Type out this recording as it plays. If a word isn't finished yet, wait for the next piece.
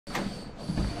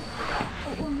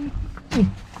There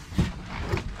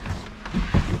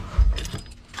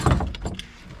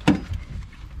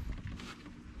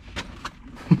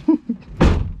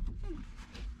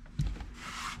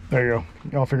you go.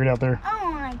 Y'all figured it out there.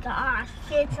 Oh my gosh,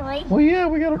 seriously? Well, yeah,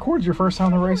 we got our cords your first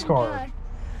time on the race car. What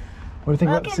do you think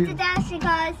about Welcome to Dashing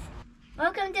Cars.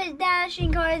 Welcome to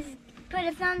Dashing Cars. Put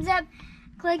a thumbs up,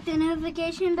 click the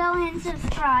notification bell, and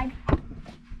subscribe.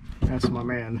 That's my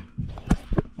man.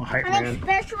 My hype man. And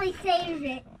especially save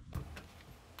it.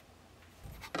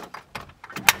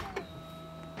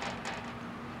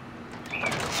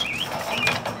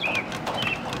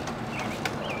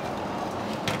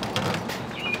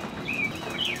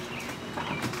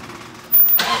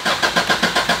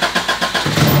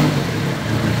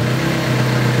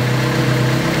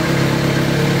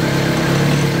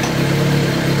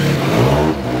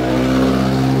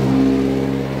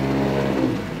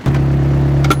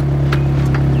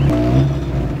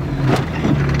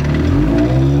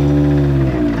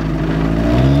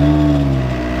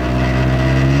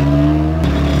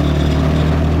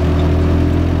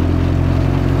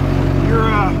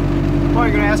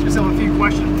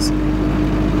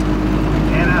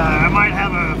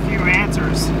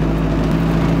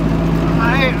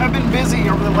 I've been busy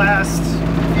over the last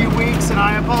few weeks, and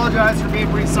I apologize for being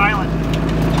pretty silent.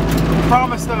 I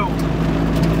promise, though,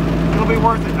 it'll be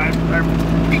worth it. I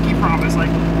pinky promise. Like,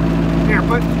 here,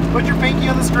 put your pinky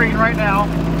on the screen right now.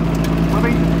 Let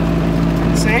me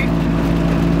see.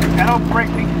 I don't break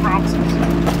pinky promises.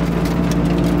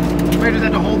 I just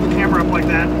had to hold the camera up like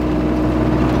that.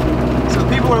 So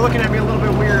people are looking at me a little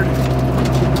bit weird.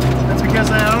 That's because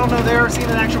I don't know if they've ever seen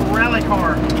an actual rally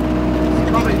car.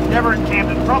 Probably never in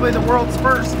Camden. Probably the world's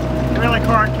first rally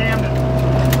car in Camden.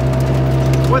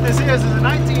 What this is a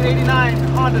 1989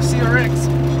 Honda CRX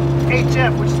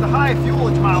HF, which is the high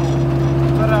fuelage model,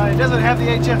 but it doesn't have the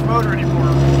HF motor anymore.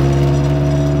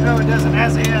 No, it doesn't. It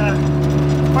has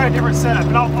quite a different setup.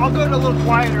 And I'll go to a little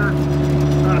quieter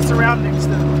surroundings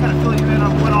to kind of fill you in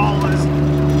on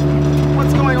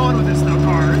what's going on with this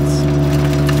car.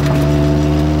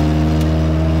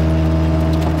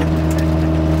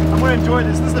 I'm going to enjoy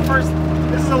this. This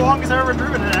is the longest I've ever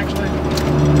driven it, actually.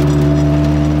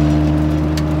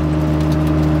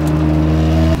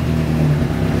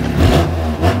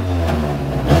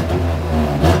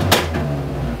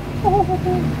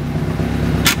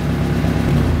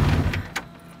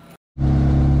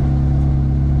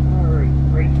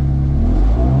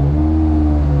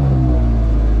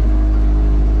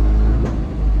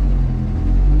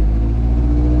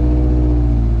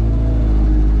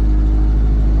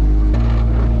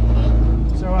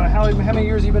 How many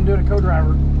years have you been doing a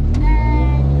co-driver? 0.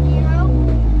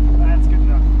 That's good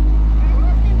enough.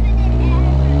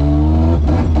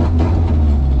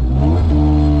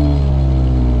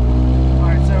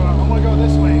 Alright, so I'm going to go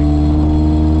this way.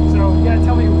 So you got to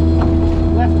tell me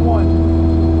left one.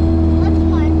 Left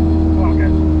one. Oh,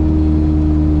 okay.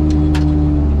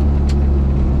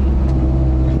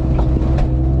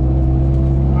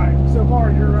 Alright, so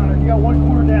far you got one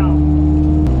corner down.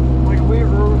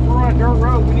 We're on a dirt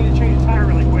road, we need to change the tire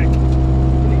really quick.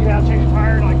 Can you get out and change the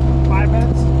tire in like 5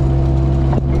 minutes?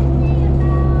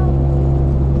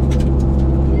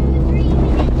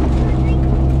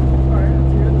 Alright,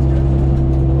 that's good.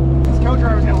 This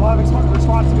co-driver's got a lot of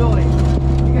responsibility.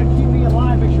 You gotta keep me in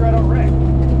line, make sure I don't wreck.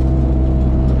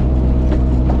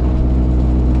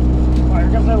 Alright,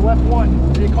 here comes that left one.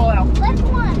 Did you call out? Left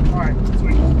one. Alright,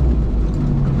 sweet.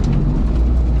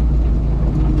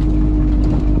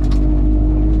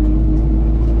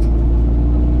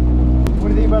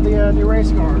 About the new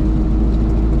race car.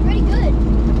 Pretty good.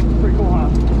 Pretty cool, huh?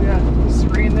 So yeah, the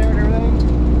screen there and everything.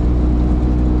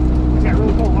 It's got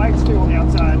really cool lights too on the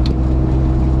outside.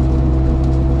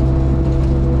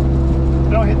 If I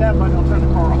don't hit that button, I'll turn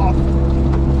the car off.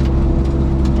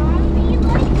 Zombie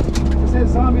lights? It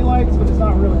says zombie lights, but it's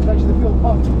not really. It's actually the fuel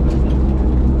pump.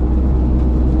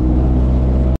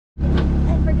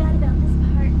 I forgot about this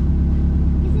part.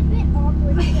 It's a bit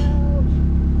awkward though.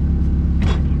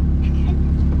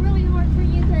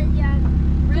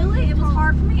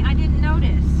 Hard for me? I didn't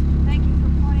notice. Thank you for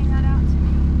pointing that out to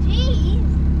me. Jeez.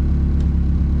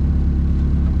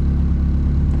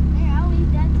 There, I'll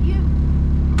leave that to you.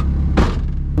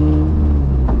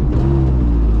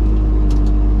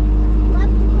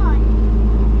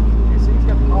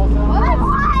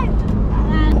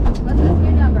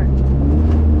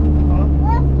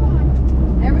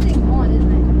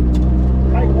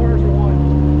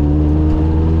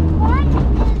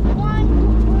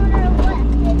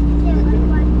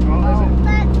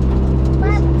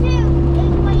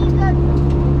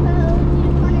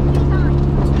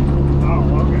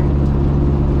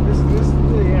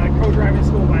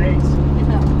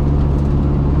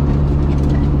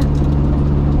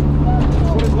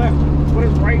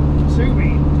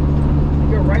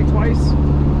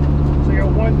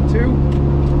 1 to 2.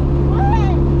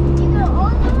 What? You go all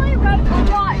the way right? Oh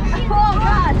God! Oh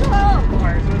God! Oh.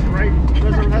 Alright, so that's right.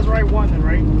 That's right 1 then,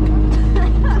 right?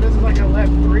 So this is like a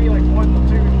left 3, like 1,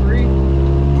 2, 3.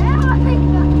 I don't think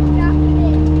that's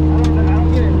it. I don't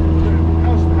get it.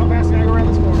 How fast can I go around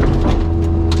this corner?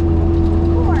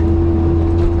 4.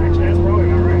 Actually, that's probably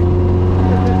not right.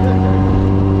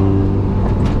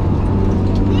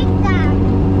 Zigzag.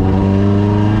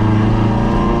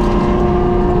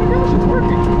 Oh my gosh, it's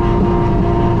working.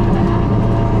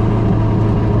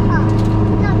 Not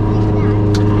zigzag.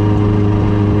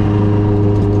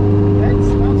 That's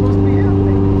not supposed to be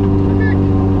happening.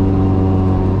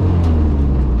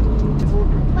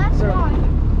 Left So, one.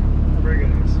 very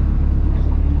good, guys.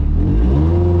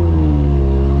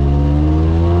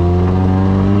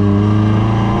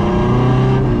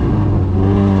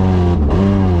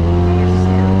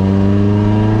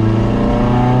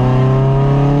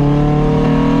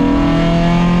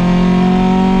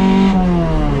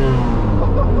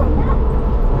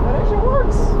 That actually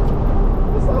works.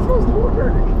 It's not supposed to work.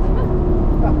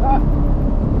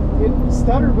 It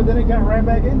stuttered, but then it got right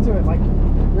back into it. Like,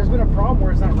 there's been a problem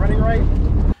where it's not running right.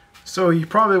 So you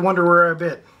probably wonder where I've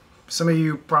been. Some of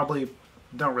you probably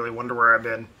don't really wonder where I've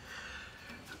been.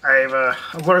 I've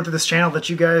learned through this channel that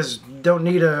you guys don't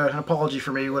need an apology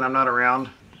for me when I'm not around.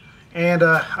 And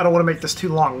I don't want to make this too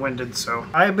long-winded, so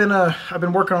I've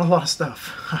been working on a lot of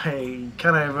stuff. I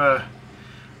kind of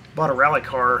bought a rally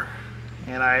car,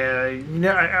 and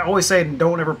I always say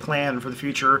don't ever plan for the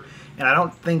future, and I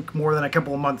don't think more than a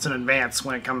couple of months in advance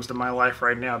when it comes to my life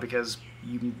right now, because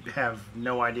you have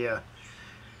no idea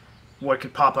what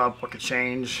could pop up, what could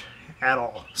change at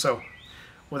all. So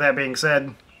with that being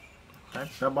said, I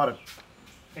bought a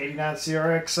 89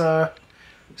 CRX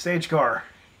stage car.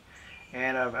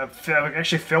 And I've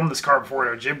actually filmed this car before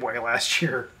at Ojibwe last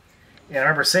year. And I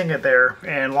remember seeing it there,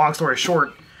 and long story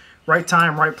short, right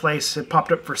time, right place, it popped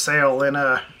up for sale, and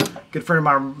a good friend of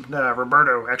mine,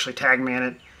 Roberto, actually tagged me in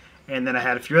it. And then I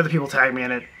had a few other people tag me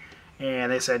in it,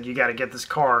 and they said, you got to get this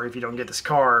car if you don't get this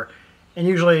car. And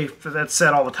usually that's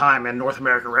said all the time in North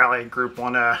America Rally group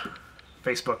on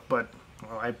Facebook, but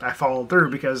well, I followed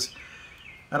through because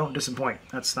I don't disappoint.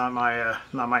 That's not my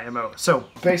MO. So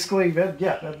basically,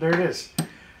 yeah, there it is.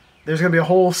 There's going to be a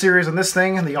whole series on this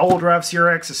thing. The all-wheel drive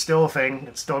CRX is still a thing.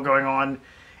 It's still going on.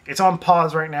 It's on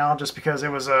pause right now just because it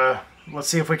was let's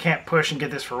see if we can't push and get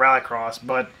this for Rallycross.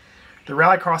 But the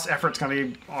Rallycross effort's going to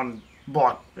be on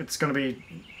block. It's going to be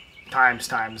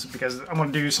times because I'm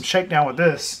going to do some shakedown with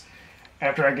this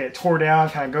after I get it tore down,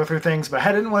 kind of go through things. But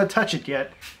I didn't want to touch it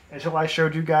yet until I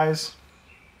showed you guys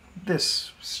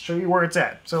this, show you where it's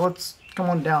at. So let's come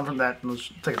on down from that and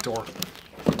let's take a tour.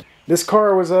 This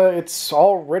car was it's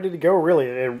all ready to go, really.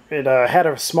 It had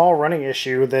a small running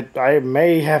issue that I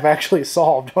may have actually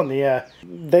solved on the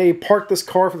they parked this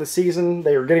car for the season.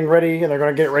 They were getting ready, and they're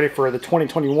going to get it ready for the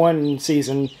 2021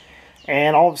 season,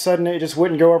 and all of a sudden it just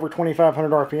wouldn't go over 2,500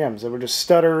 RPMs. It would just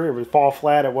stutter, it would fall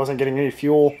flat, it wasn't getting any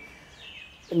fuel.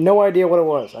 No idea what it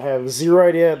was. I have zero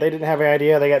idea. They didn't have any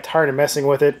idea. They got tired of messing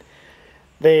with it.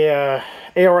 They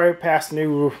ARA passed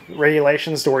new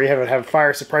regulations to where you have to have a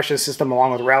fire suppression system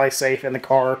along with rally safe in the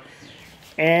car.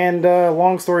 And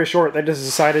long story short, they just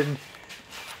decided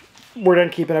we're done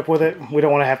keeping up with it. We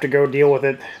don't want to have to go deal with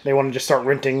it. They want to just start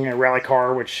renting a rally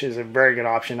car, which is a very good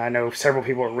option. I know several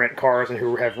people who rent cars and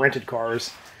who have rented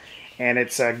cars. And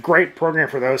it's a great program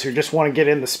for those who just want to get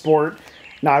in the sport,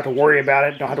 not have to worry about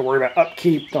it, don't have to worry about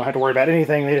upkeep, don't have to worry about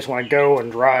anything. They just want to go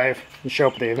and drive and show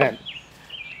up at the event.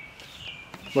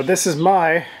 But this is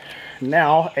my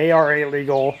now ARA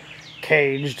legal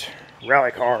caged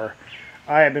rally car.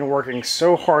 I have been working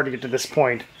so hard to get to this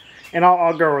point, and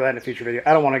I'll go over that in a future video.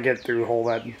 I don't want to get through all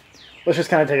that. Let's just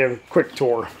kind of take a quick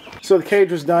tour. So the cage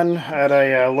was done at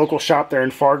a local shop there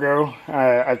in Fargo.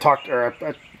 I talked to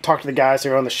the guys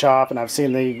who own the shop, and I've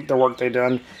seen the work they've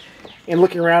done. And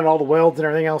looking around at all the welds and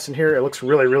everything else in here, it looks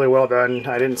really, really well done.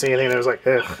 I didn't see anything that was like,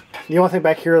 ugh. The only thing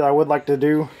back here that I would like to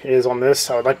do is on this.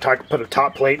 I would like to put a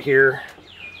top plate here,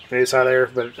 maybe side there.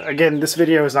 But again, this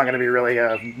video is not going to be really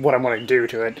what I'm going to do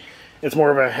to it. It's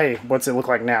more of a, hey, what's it look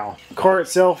like now? The car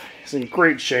itself is in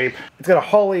great shape. It's got a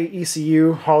Holley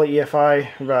ECU, Holley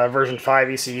EFI version 5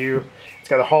 ECU. It's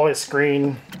got a Holley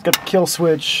screen. It's got the kill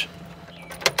switch.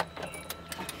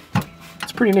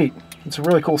 It's pretty neat. It's a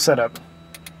really cool setup.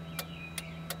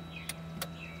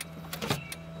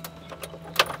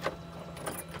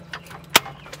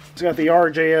 It's got the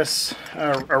RJS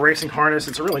a racing harness.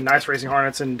 It's a really nice racing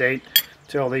harness in date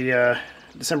till the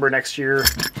December next year.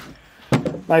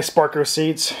 Nice Sparco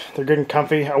seats. They're good and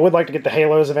comfy. I would like to get the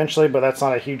halos eventually, but that's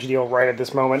not a huge deal right at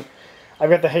this moment. I've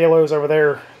got the halos over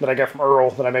there that I got from Earl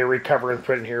that I may recover and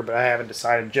put in here, but I haven't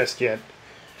decided just yet.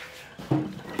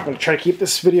 I'm going to try to keep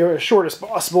this video as short as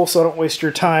possible so I don't waste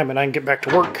your time and I can get back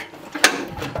to work.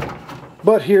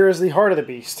 But here is the heart of the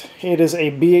beast. It is a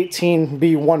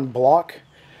B18B1 block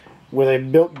with a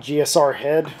built GSR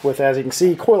head with, as you can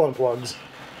see, coil plugs.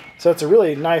 So it's a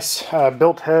really nice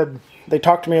built head. They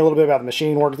talked to me a little bit about the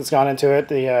machine work that's gone into it.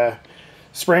 The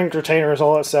springs, retainers,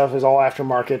 all that stuff is all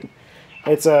aftermarket.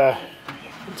 It's a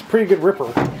pretty good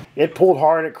ripper. It pulled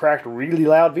hard, it cracked really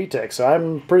loud VTEC, so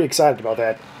I'm pretty excited about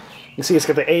that. You can see it's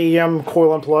got the AEM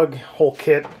coil and plug, whole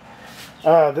kit.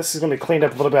 This is going to be cleaned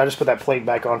up a little bit. I just put that plate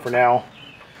back on for now.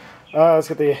 It's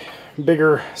got the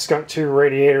bigger Skunk 2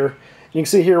 radiator. You can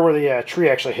see here where the tree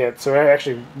actually hit, so I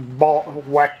actually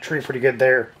whacked the tree pretty good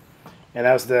there. And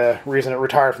that was the reason it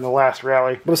retired from the last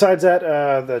rally. But besides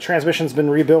that, the transmission's been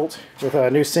rebuilt with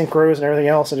new synchros and everything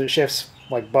else, and it shifts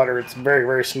like butter. It's very,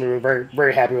 very smooth. Very,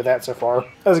 very happy with that so far.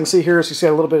 As you can see here, you see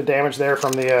a little bit of damage there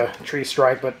from the tree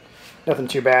strike, but nothing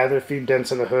too bad. There are a few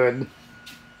dents in the hood.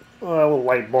 A little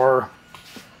light bar.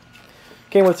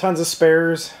 Came with tons of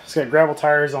spares. It's got gravel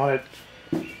tires on it.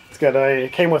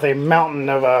 It came with a mountain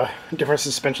of different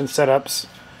suspension setups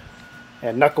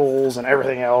and knuckles and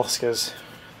everything else, because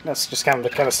that's just kind of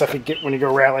the kind of stuff you get when you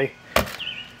go rally. As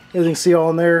you can see all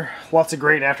in there, lots of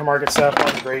great aftermarket stuff,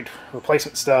 lots of great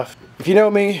replacement stuff. If you know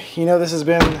me, you know this has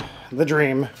been the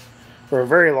dream for a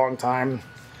very long time,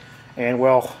 and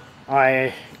well,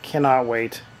 I cannot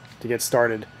wait to get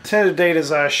started. The tentative date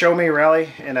is Show Me Rally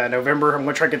in November. I'm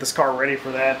going to try to get this car ready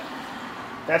for that.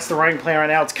 That's the running plan right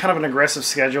now. It's kind of an aggressive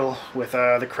schedule with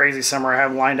the crazy summer I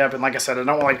have lined up, and like I said, I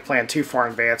don't like to plan too far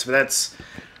in advance, but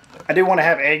I do want to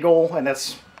have a goal, and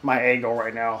that's my A goal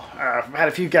right now. I've had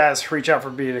a few guys reach out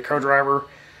for being a co-driver,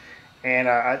 and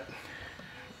I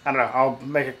don't know, I'll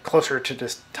make a closer to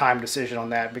this time decision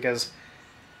on that, because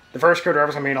the first co-driver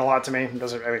is going to mean a lot to me.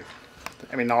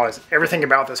 Everything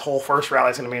about this whole first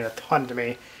rally is going to mean a ton to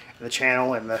me, and the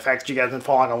channel, and the fact that you guys have been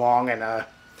following along, and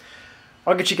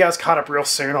I'll get you guys caught up real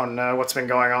soon on what's been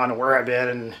going on and where I've been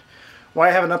and why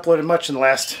I haven't uploaded much in the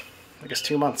last, I guess,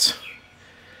 2 months.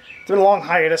 It's been a long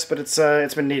hiatus, but it's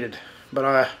been needed.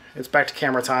 But it's back to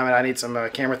camera time, and I need some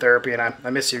camera therapy, and I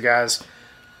miss you guys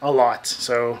a lot.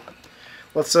 So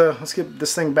let's get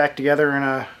this thing back together.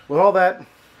 And with all that,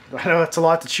 I know it's a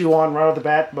lot to chew on right off the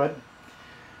bat, but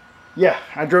yeah,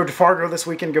 I drove to Fargo this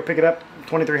weekend to go pick it up,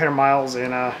 2,300 miles,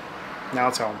 and now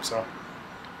it's home. So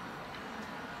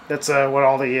that's what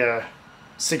all the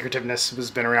secretiveness has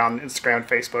been around Instagram and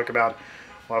Facebook about.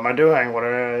 What am I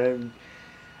doing?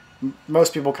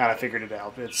 Most people kind of figured it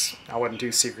out. I wasn't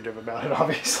too secretive about it,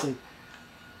 obviously.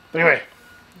 But anyway,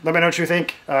 let me know what you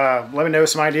think. Let me know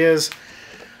some ideas.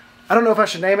 I don't know if I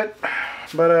should name it,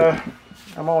 but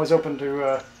I'm always open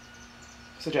to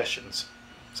suggestions.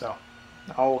 So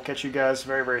I'll catch you guys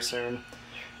very, very soon.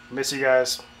 Miss you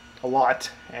guys a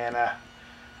lot, and I'm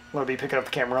going to be picking up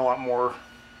the camera a lot more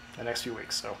the next few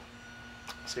weeks. So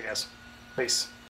see you guys. Peace.